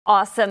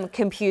awesome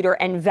computer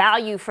and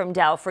value from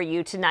Dell for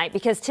you tonight,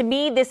 because to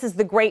me, this is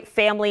the great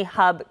family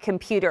hub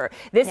computer.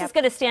 This is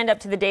going to stand up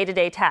to the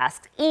day-to-day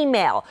tasks: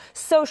 email,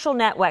 social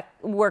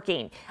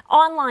networking,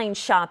 online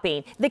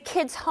shopping, the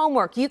kids'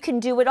 homework. You can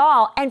do it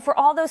all. And for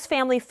all those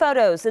family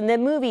photos and the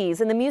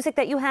movies and the music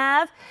that you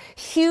have,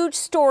 huge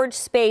storage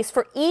space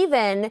for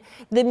even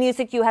the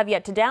music you have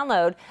yet to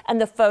download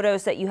and the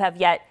photos that you have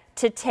yet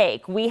to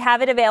take. We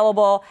have it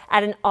available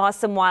at an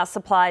awesome while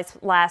supplies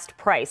last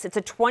price. It's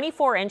a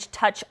 24-inch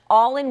touch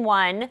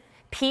all-in-one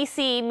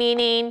PC,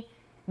 meaning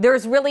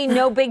there's really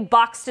no big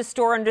box to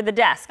store under the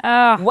desk.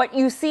 What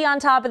you see on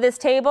top of this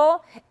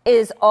table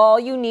is all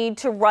you need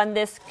to run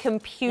this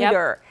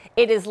computer. Yep.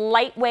 It is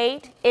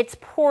lightweight, it's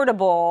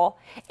portable,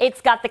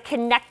 it's got the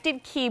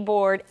connected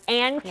keyboard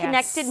and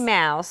connected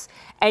mouse,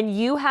 and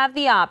you have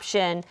the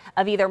option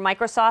of either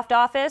Microsoft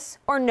Office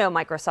or no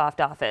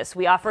Microsoft Office.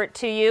 We offer it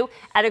to you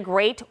at a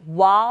great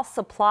while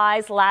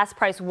supplies last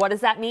price. What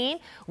does that mean?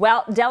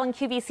 Well, Dell and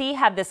QVC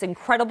have this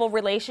incredible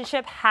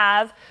relationship,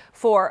 have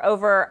for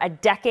over a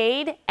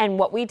decade, and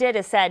what we did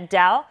is said,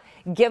 Dell,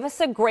 give us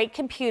a great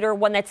computer,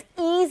 one that's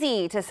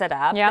easy to set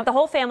up, that the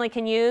whole family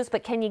can use,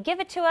 but can you give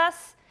it to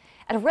us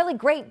at a really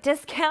great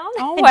discount?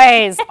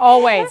 Always,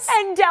 always.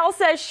 And Dell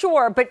says,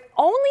 sure, but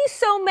only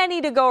so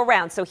many to go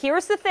around. So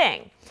here's the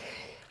thing.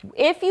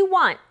 If you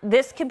want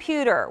this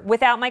computer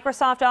without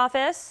Microsoft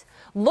Office,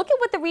 look at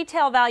what the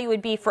retail value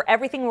would be for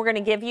everything we're going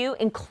to give you,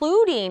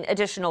 including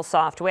additional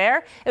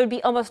software. It would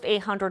be almost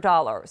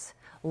 $800.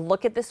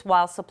 Look at this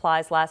while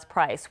supplies last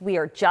price. We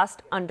are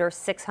just under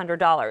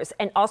 $600.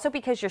 And also,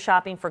 because you're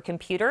shopping for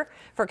computer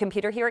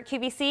here at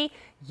QVC,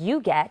 you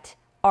get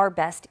our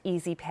best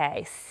easy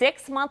pay.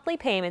 6 monthly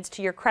payments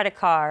to your credit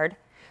card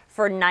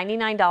for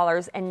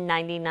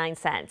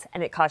 $99.99,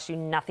 and it costs you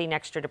nothing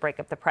extra to break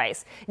up the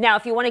price. Now,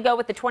 if you want to go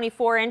with the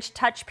 24-inch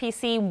touch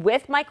PC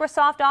with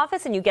Microsoft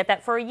Office and you get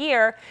that for a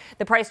year,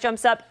 the price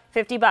jumps up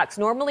 $50.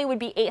 Normally would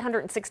be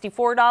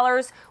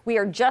 $864. We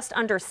are just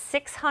under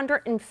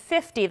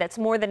 $650. That's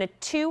more than a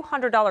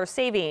 $200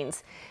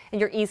 savings. And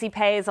your easy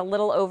pay is a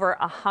little over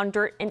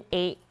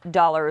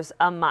 $108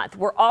 a month.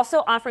 We're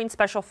also offering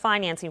special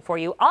financing for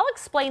you. I'll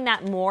explain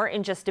that more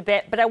in just a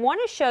bit, but I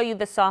want to show you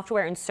the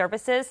software and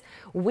services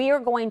we are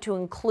going to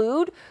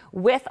include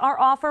with our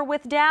offer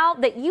with Dell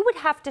that you would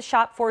have to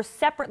shop for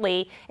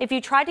separately if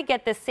you tried to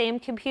get the same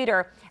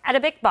computer at a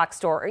big box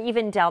store or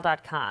even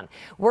Dell.com.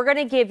 We're going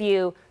to give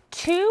you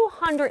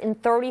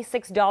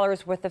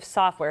 $236 worth of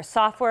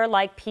software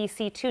like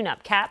PC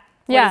TuneUp. Cap,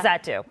 what does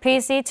that do?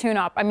 PC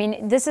TuneUp. I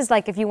mean, this is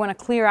like if you want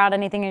to clear out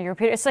anything in your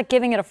computer, it's like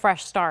giving it a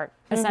fresh start,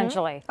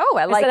 essentially. Oh,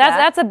 I like that.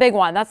 That's a big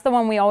one. That's the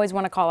one we always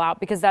want to call out,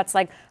 because that's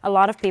like a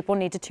lot of people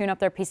need to tune up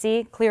their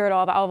PC, clear it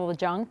all the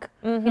junk,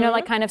 you know,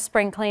 like kind of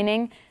spring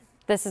cleaning.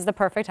 This is the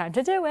perfect time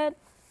to do it.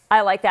 I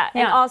like that.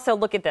 Yeah. And also,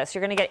 look at this.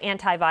 You're going to get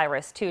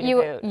antivirus, too,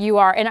 to boot. You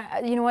are.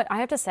 And you know what? I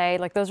have to say,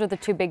 like, those are the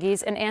two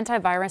biggies. And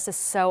antivirus is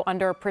so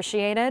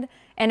underappreciated.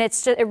 And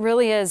it's just, it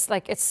really is,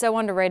 like, it's so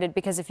underrated,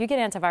 because if you get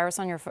antivirus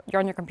on your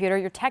computer,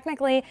 you're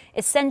technically,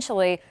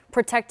 essentially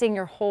protecting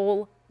your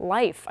whole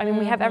life. I mean,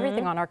 we have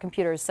everything on our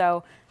computers.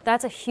 So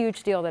that's a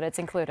huge deal that it's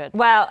included.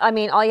 Well, I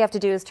mean, all you have to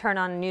do is turn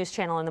on a news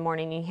channel in the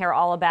morning. You hear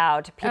all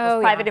about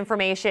people's private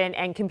information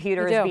and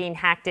computers being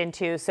hacked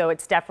into. So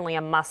it's definitely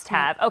a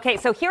must-have. Okay,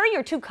 so here are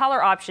your two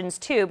color options,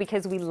 too,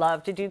 because we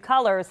love to do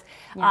colors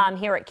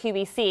here at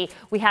QVC.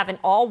 We have an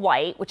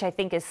all-white, which I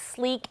think is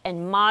sleek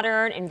and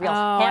modern and real hip.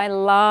 I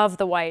love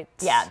the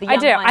whites. Yeah, I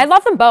do. I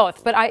love them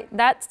both, but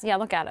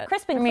look at it.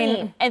 Crisp and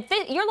clean. And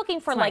you're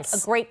looking for like a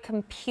great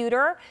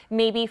computer,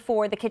 maybe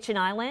for the kitchen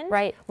island,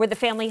 right, where the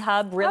family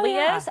hub really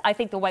is. I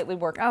think the white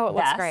would work best.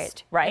 Looks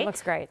great. Right? It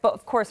looks great. But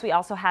of course, we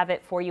also have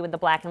it for you in the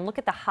black. And look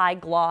at the high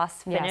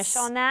gloss finish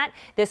on that.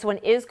 This one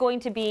is going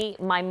to be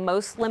my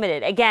most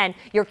limited. Again,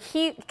 your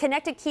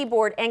connected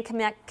keyboard and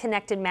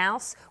connected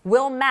mouse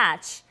will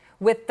match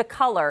with the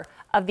color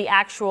of the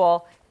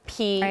actual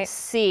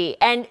PC. Right.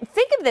 And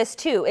think of this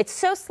too. It's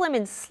so slim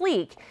and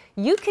sleek.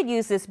 You could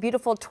use this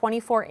beautiful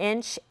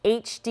 24-inch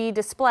HD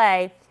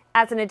display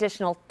as an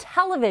additional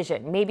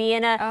television, maybe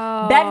in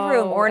a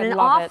bedroom or in an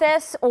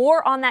office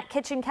or on that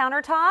kitchen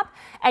countertop,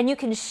 and you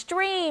can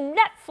stream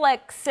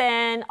Netflix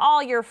and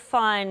all your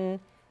fun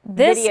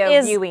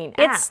video viewing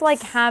apps. It's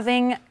like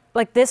having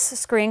this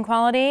screen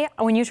quality.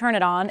 When you turn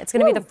it on, it's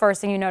going to be the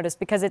first thing you notice,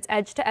 because it's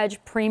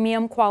edge-to-edge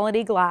premium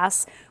quality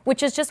glass,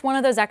 which is just one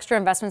of those extra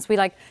investments we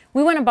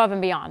went above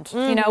and beyond.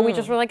 You know, we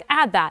just were like,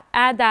 add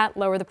that,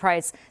 lower the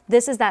price.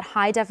 This is that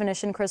high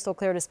definition crystal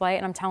clear display,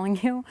 and I'm telling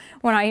you,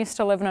 when I used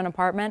to live in an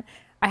apartment,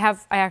 I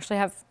actually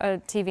have a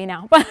TV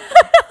now, but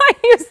I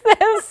use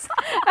this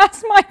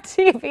as my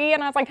TV,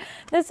 and I was like,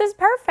 this is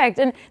perfect.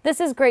 And this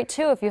is great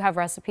too if you have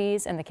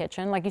recipes in the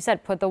kitchen. Like you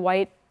said, put the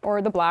white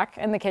or the black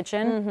in the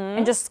kitchen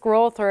and just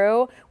scroll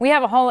through. We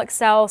have a whole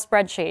Excel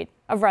spreadsheet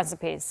of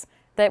recipes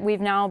that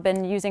we've now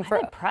been using for.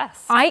 I'm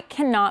impressed. I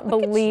cannot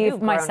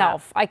believe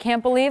myself. I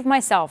can't believe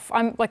myself.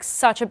 I'm like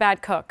such a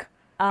bad cook.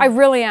 I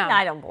really am.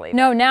 I don't believe it.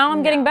 No, now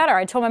I'm getting better.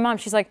 I told my mom,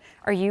 she's like,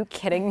 are you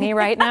kidding me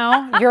right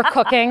now? You're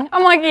cooking?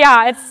 I'm like,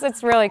 yeah,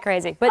 it's really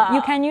crazy. But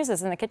you can use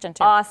this in the kitchen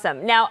too.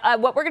 Awesome. Now,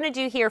 what we're going to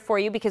do here for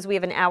you, because we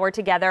have an hour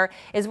together,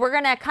 is we're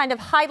going to kind of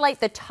highlight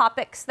the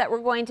topics that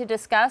we're going to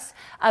discuss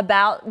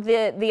about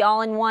the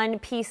all-in-one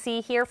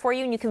PC here for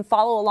you, and you can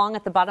follow along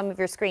at the bottom of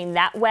your screen.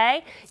 That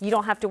way, you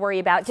don't have to worry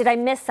about, did I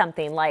miss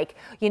something? Like,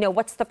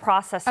 what's the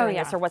processor in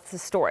this, or what's the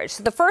storage?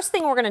 So the first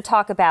thing we're going to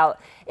talk about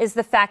is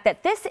the fact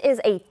that this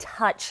is a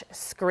touch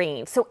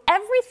screen. So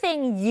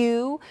everything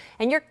you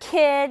and your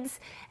kids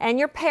and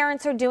your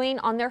parents are doing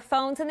on their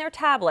phones and their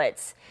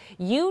tablets,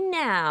 you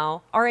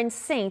now are in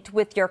sync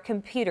with your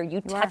computer.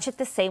 You touch it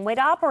the same way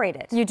to operate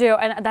it. You do,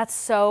 and that's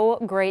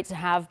so great to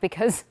have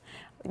because,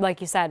 like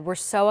you said, we're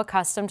so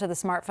accustomed to the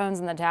smartphones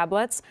and the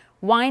tablets.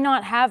 Why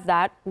not have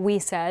that, we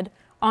said,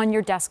 on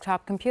your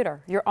desktop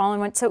computer? You're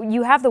all-in-one. So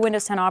you have the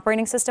Windows 10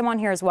 operating system on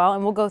here as well,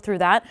 and we'll go through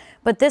that.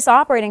 But this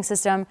operating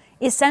system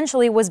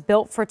essentially was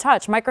built for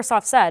touch.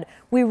 Microsoft said,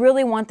 we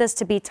really want this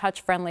to be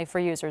touch-friendly for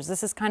users.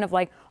 This is kind of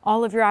like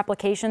all of your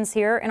applications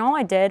here, and all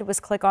I did was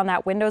click on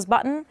that Windows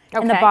button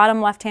in the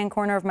bottom left-hand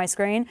corner of my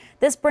screen.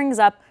 This brings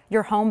up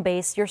your home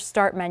base, your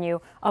start menu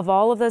of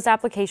all of those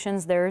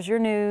applications. There's your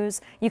news.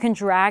 You can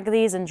drag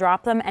these and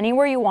drop them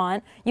anywhere you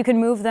want. You can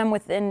move them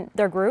within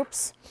their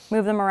groups,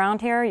 move them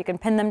around here. You can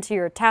pin them to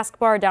your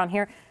taskbar down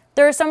here.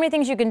 There are so many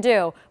things you can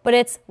do, but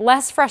it's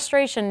less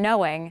frustration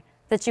knowing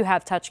that you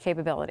have touch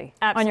capability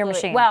on your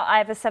machine. Well, I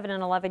have a 7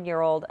 and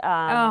 11-year-old,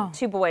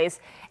 2 boys,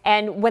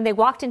 and when they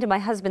walked into my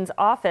husband's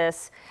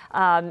office,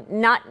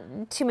 not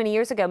too many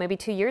years ago, maybe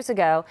 2 years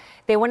ago,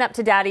 they went up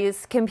to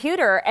Daddy's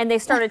computer and they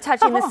started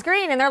touching the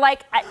screen, and they're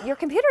like, "Your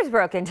computer's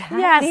broken, Dad."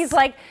 Yes. And he's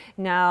like,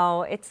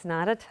 "No, it's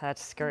not a touch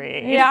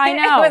screen." Yeah, I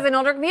know. It was an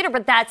older computer,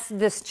 but that's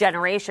this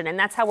generation, and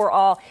that's how we're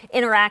all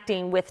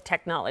interacting with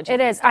technology.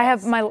 It is. I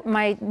have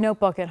my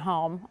notebook at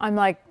home. I'm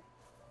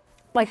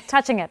like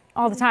touching it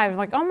all the time. I'm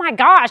like, oh my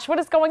gosh, what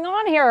is going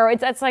on here?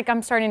 It's like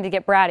I'm starting to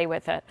get bratty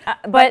with it.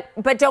 But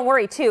don't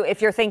worry too.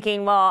 If you're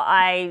thinking, well,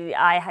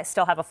 I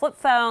still have a flip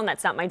phone.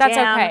 That's not my jam. That's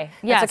okay.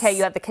 Yes. That's okay.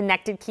 You have the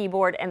connected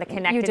keyboard and the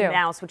connected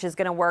mouse, which is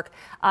going to work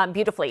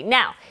beautifully.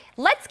 Now,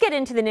 let's get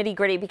into the nitty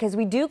gritty because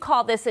we do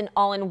call this an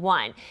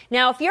all-in-one.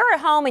 Now, if you're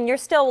at home and you're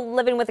still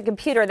living with a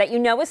computer that you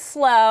know is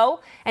slow,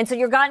 and so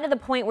you're gotten to the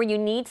point where you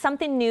need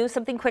something new,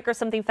 something quicker,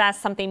 something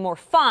fast, something more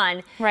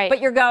fun, right?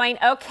 But you're going,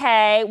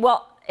 okay,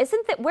 well,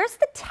 where's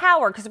the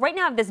tower? Because right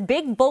now I have this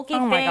big bulky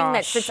thing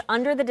that sits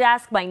under the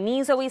desk. My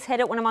knees always hit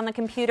it when I'm on the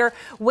computer.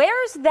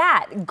 Where's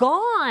that?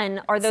 Gone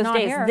are those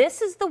days. Here.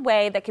 This is the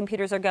way that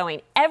computers are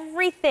going.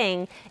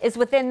 Everything is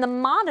within the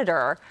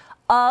monitor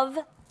of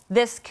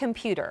this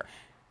computer.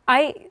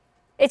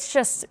 It's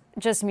just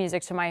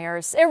music to my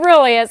ears. It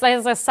really is.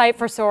 It's a sight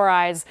for sore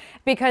eyes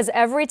because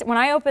when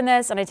I open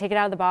this and I take it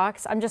out of the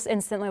box, I'm just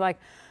instantly like,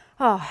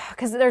 oh,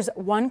 because there's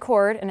one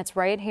cord and it's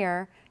right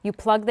here. You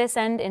plug this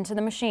end into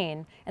the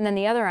machine, and then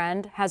the other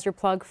end has your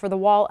plug for the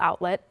wall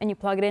outlet, and you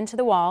plug it into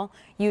the wall.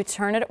 You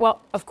turn it,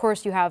 well, of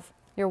course you have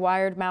your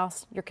wired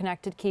mouse, your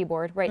connected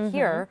keyboard right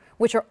here,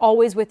 which are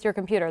always with your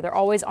computer. They're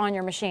always on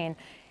your machine.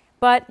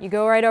 But you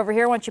go right over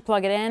here once you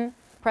plug it in,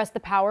 press the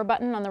power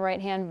button on the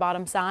right-hand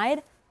bottom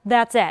side.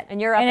 That's it.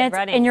 And you're up and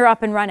running. And you're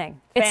up and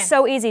running. It's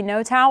so easy,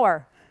 no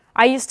tower.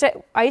 I used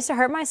to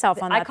hurt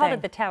myself on that I called thing.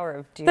 it the Tower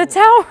of Doom. The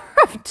Tower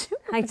of Doom.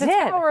 I the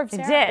did. Tower of It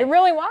Terror. did. It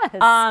really was.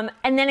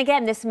 And then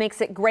again, this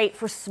makes it great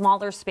for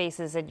smaller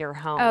spaces in your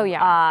home. Oh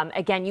yeah.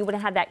 Again, you would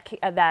have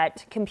had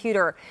that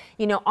computer,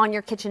 on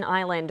your kitchen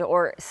island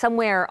or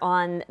somewhere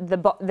on the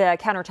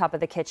countertop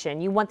of the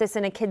kitchen. You want this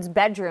in a kid's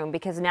bedroom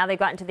because now they've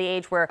gotten to the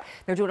age where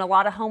they're doing a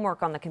lot of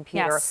homework on the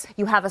computer. Yes.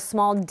 You have a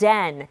small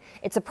den.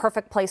 It's a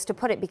perfect place to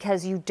put it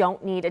because you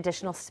don't need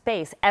additional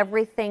space.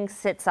 Everything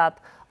sits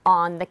up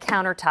on the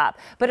countertop.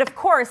 But of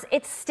course,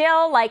 it's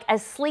still like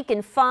as sleek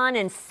and fun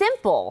and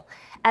simple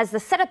as the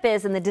setup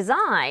is and the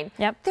design.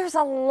 Yep. There's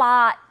a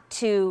lot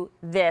to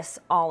this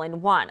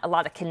all-in-one. A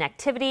lot of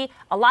connectivity,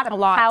 a lot of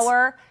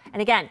power,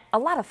 and again, a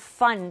lot of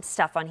fun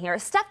stuff on here.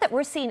 Stuff that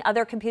we're seeing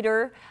other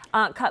computer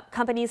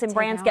companies and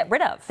brands get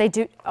rid of. They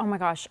do. Oh my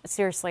gosh,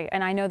 seriously.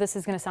 And I know this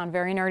is going to sound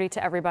very nerdy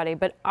to everybody,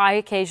 but I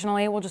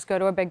occasionally will just go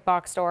to a big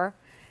box store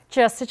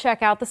just to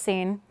check out the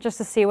scene, just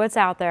to see what's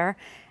out there.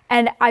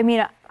 And I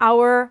mean,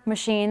 our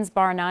machines,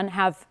 bar none,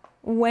 have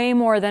way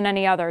more than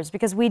any others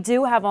because we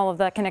do have all of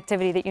that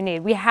connectivity that you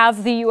need. We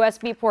have the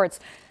USB ports.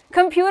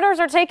 Computers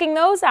are taking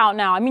those out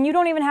now. I mean, you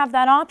don't even have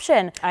that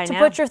option to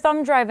put your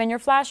thumb drive in, your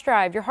flash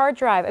drive, your hard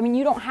drive. I mean,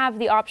 you don't have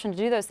the option to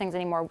do those things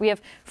anymore. We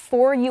have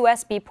 4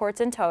 USB ports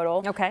in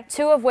total,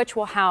 2 of which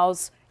will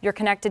house your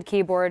connected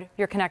keyboard,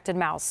 your connected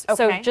mouse.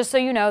 So just so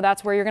you know,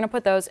 that's where you're going to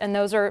put those, and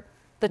those are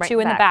the 2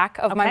 in the back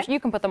of my machine. You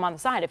can put them on the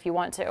side if you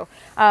want to.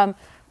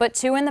 But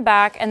 2 in the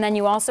back, and then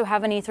you also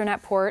have an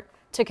Ethernet port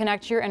to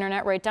connect to your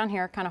internet right down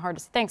here. Kind of hard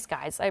to see. Thanks,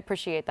 guys. I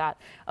appreciate that.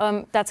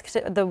 That's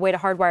the way to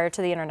hardwire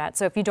to the internet.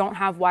 So if you don't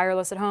have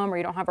wireless at home or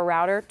you don't have a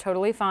router,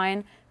 totally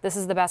fine. This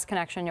is the best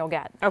connection you'll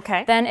get.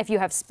 Okay. Then if you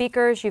have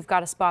speakers, you've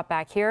got a spot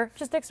back here.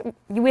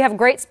 We have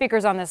great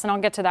speakers on this, and I'll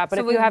get to that. But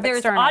so if you have there's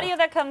external, audio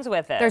that comes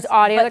with it. There's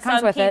audio that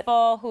comes with it. Some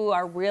people who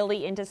are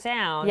really into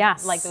sound,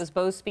 yes, like those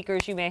Bose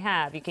speakers you may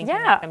have, you can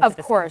connect them to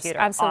this computer.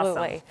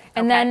 Absolutely. Awesome.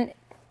 And then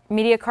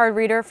media card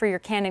reader for your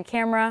Canon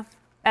camera.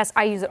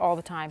 I use it all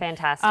the time.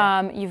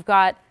 Fantastic. You've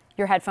got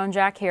your headphone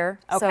jack here.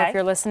 Okay. So if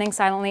you're listening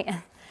silently.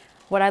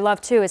 What I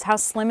love too is how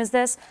slim is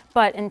this,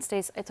 but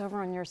it's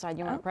over on your side.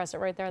 You want to press it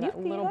right there, that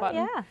little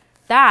button? Yeah.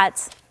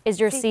 That is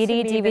your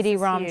CD, to me, DVD,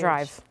 ROM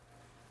drive.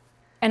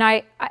 And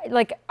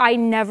I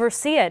never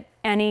see it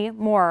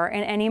anymore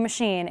in any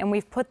machine, and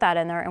we've put that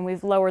in there, and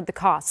we've lowered the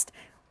cost.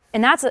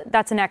 And that's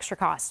an extra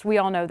cost. We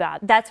all know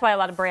that. That's why a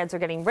lot of brands are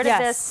getting rid of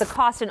this. The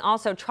cost, and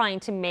also trying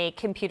to make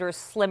computers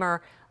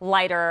slimmer,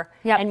 lighter,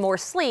 and more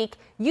sleek.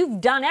 You've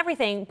done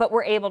everything, but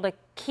we're able to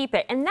keep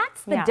it. And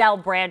that's the Dell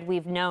brand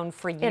we've known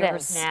for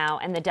years now,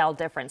 and the Dell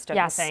difference, don't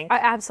you think?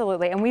 Yes,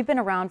 absolutely. And we've been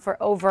around for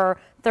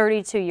over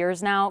 32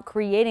 years now,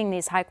 creating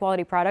these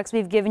high-quality products.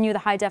 We've given you the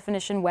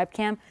high-definition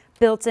webcam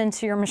built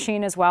into your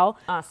machine as well.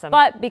 Awesome.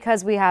 But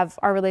because we have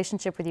our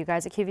relationship with you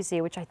guys at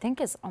QVC, which I think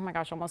is, oh my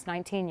gosh, almost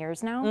 19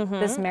 years now,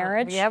 this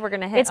marriage. Yeah, we're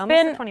going to hit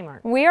almost the 20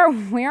 mark. We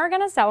are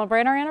going to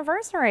celebrate our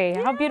anniversary.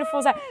 Yay. How beautiful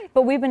is that?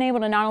 But we've been able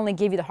to not only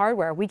give you the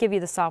hardware, we give you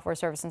the software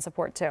service and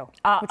support too,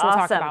 which we'll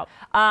talk about.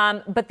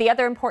 But the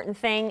other important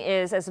thing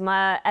is,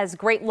 as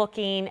great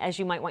looking as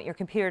you might want your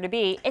computer to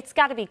be, it's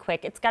got to be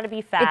quick. It's got to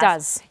be fast. It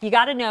does. You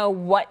got to know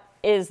what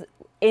is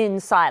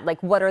inside,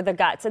 like what are the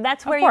guts, and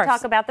that's where you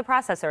talk about the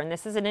processor. And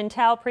this is an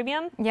Intel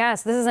Premium.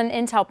 Yes, this is an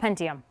Intel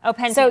Pentium. Oh,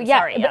 Pentium. So yeah,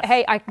 sorry, yes.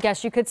 Hey, I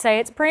guess you could say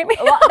it's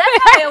premium. Well,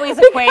 that's how I always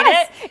equate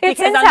it,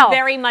 because Intel. I'm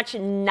very much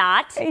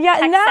not. Yeah,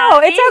 tech no,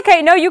 savvy. it's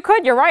okay. No, you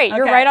could. You're right.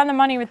 You're Okay. right on the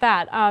money with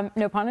that.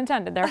 No pun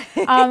intended there.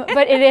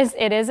 But it is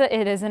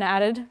an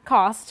added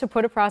cost to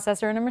put a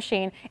processor in a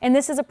machine, and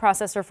this is a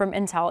processor from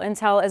Intel.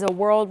 Intel is a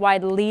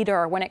worldwide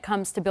leader when it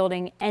comes to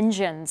building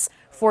engines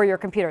for your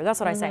computer. That's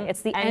what I say.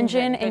 It's the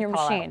engine in your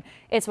machine.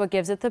 It's what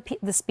gives it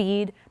the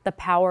speed, the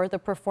power, the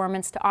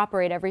performance to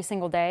operate every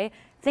single day.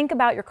 Think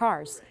about your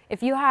cars.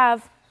 If you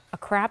have a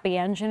crappy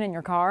engine in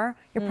your car,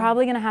 you're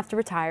probably going to have to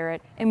retire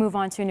it and move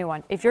on to a new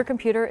one. If your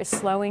computer is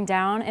slowing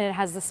down and it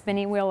has the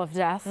spinning wheel of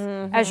death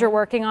as you're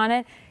working on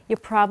it, you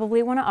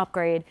probably want to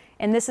upgrade.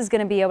 And this is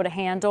going to be able to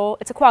handle,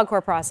 it's a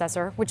quad-core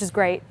processor, which is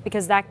great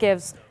because that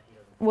gives,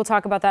 we'll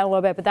talk about that in a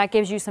little bit, but that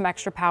gives you some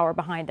extra power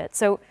behind it.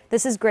 So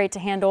this is great to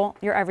handle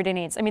your everyday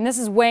needs. I mean, this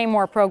is way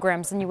more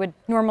programs than you would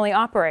normally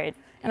operate.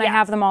 And I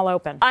have them all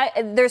open.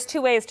 There's two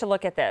ways to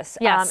look at this.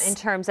 Yes. In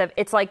terms of,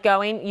 it's like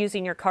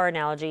using your car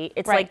analogy,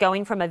 it's like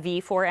going from a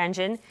V4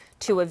 engine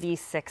to a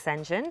V6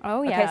 engine.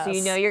 Oh, yes. Okay, so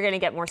you know you're going to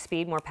get more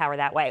speed, more power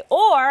that way.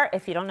 Or,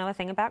 if you don't know a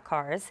thing about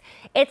cars,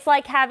 it's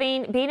like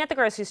being at the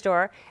grocery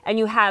store and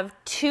you have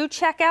 2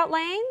 checkout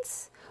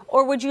lanes.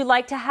 Or would you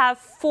like to have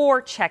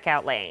 4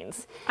 checkout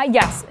lanes?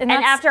 Yes. And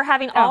after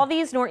having all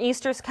these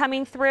nor'easters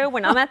coming through,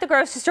 when I'm at the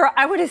grocery store,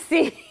 I would have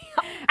seen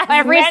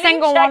every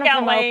single one of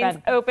them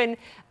lanes open.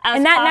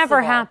 And that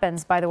never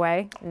happens, by the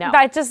way. No.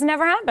 That just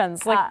never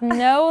happens. Like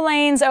no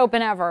lanes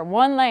open ever.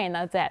 1 lane,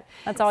 that's it.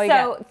 That's all you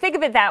get. So think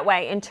of it that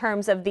way in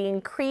terms of the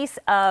increase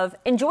of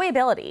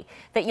enjoyability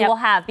that you will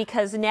have,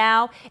 because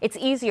now it's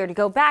easier to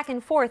go back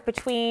and forth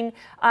between,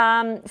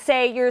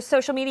 say, your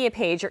social media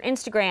page, your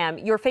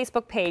Instagram, your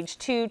Facebook page,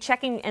 to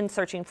checking and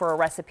searching for a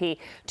recipe,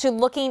 to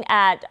looking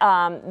at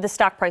the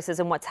stock prices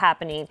and what's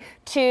happening,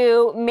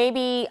 to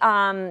maybe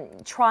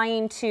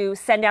trying to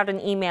send out an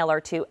email or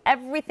two,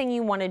 everything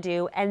you want to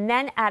do, and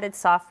then added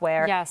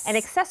software and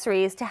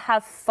accessories to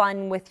have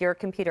fun with your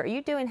computer. Are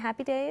you doing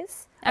Happy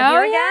Days?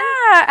 Oh,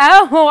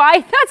 yeah.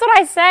 That's what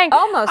I sang.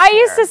 Almost. I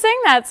used to sing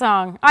that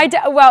song.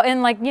 Well,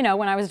 in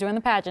when I was doing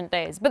the pageant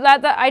days. But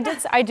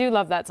I do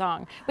love that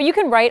song. But you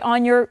can write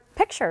on your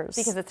pictures.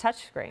 Because it's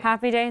touchscreen.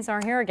 Happy days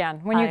are here again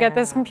when you get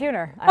this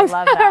computer. I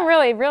love that.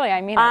 Really, I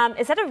mean it.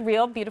 Is that a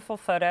real beautiful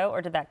photo,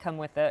 or did that come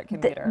with the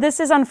computer? This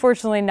is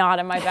unfortunately not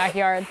in my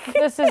backyard.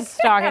 This is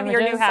stock images.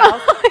 Your new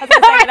house. I was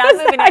going to say, I'm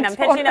moving in. I'm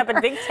pitching up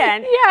a big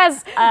tent.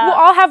 Yes. Well,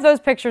 I'll have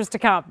those pictures to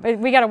come.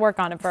 We got to work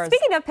on it first.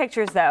 Speaking of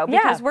pictures, though,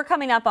 because we're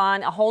coming up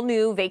on a whole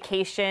new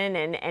vacation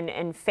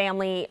and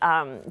family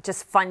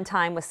just fun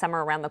time with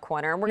summer around the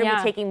corner. And we're going to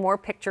be taking more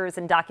pictures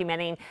and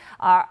documenting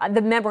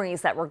the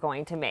memories that we're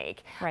going to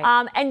make. Right.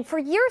 And for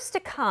years to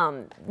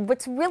come,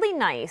 what's really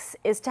nice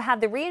is to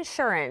have the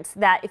reinsurance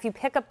that if you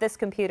pick up this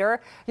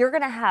computer, you're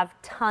going to have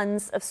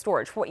tons of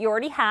storage for what you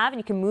already have, and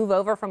you can move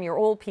over from your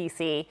old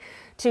PC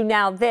to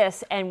now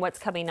this and what's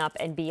coming up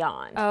and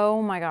beyond.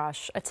 Oh my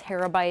gosh, a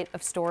terabyte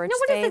of storage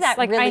what space. Does that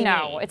really I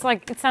know. mean? It's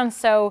like, it sounds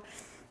so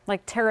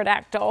like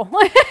pterodactyl.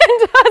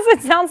 It does.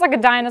 It sounds like a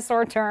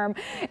dinosaur term.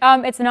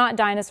 It's not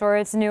dinosaur.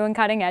 It's new and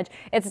cutting edge.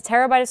 It's a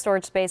terabyte of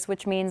storage space,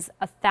 which means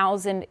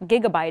 1,000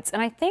 gigabytes.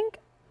 And I think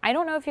I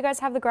don't know if you guys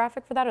have the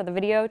graphic for that or the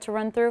video to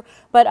run through,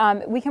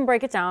 but we can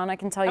break it down. I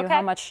can tell you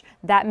how much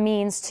that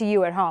means to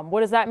you at home.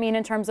 What does that mean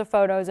in terms of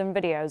photos and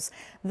videos?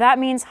 That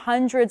means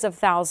hundreds of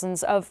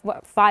thousands of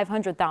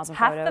 500,000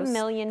 photos.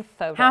 500,000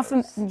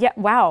 photos. Yeah,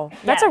 wow.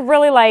 That's a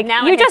really like,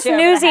 now you just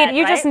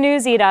just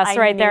newsied us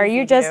right there.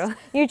 You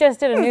just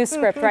did a news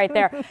script right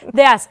there.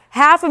 Yes,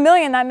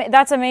 500,000,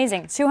 that's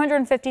amazing.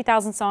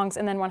 250,000 songs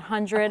and then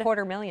 100. A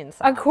 250,000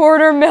 songs. A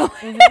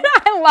 250,000.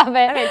 I love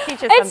it. Okay,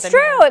 teach us it's something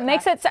true. here. It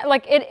makes it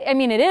like it. I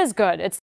mean, it is good. It's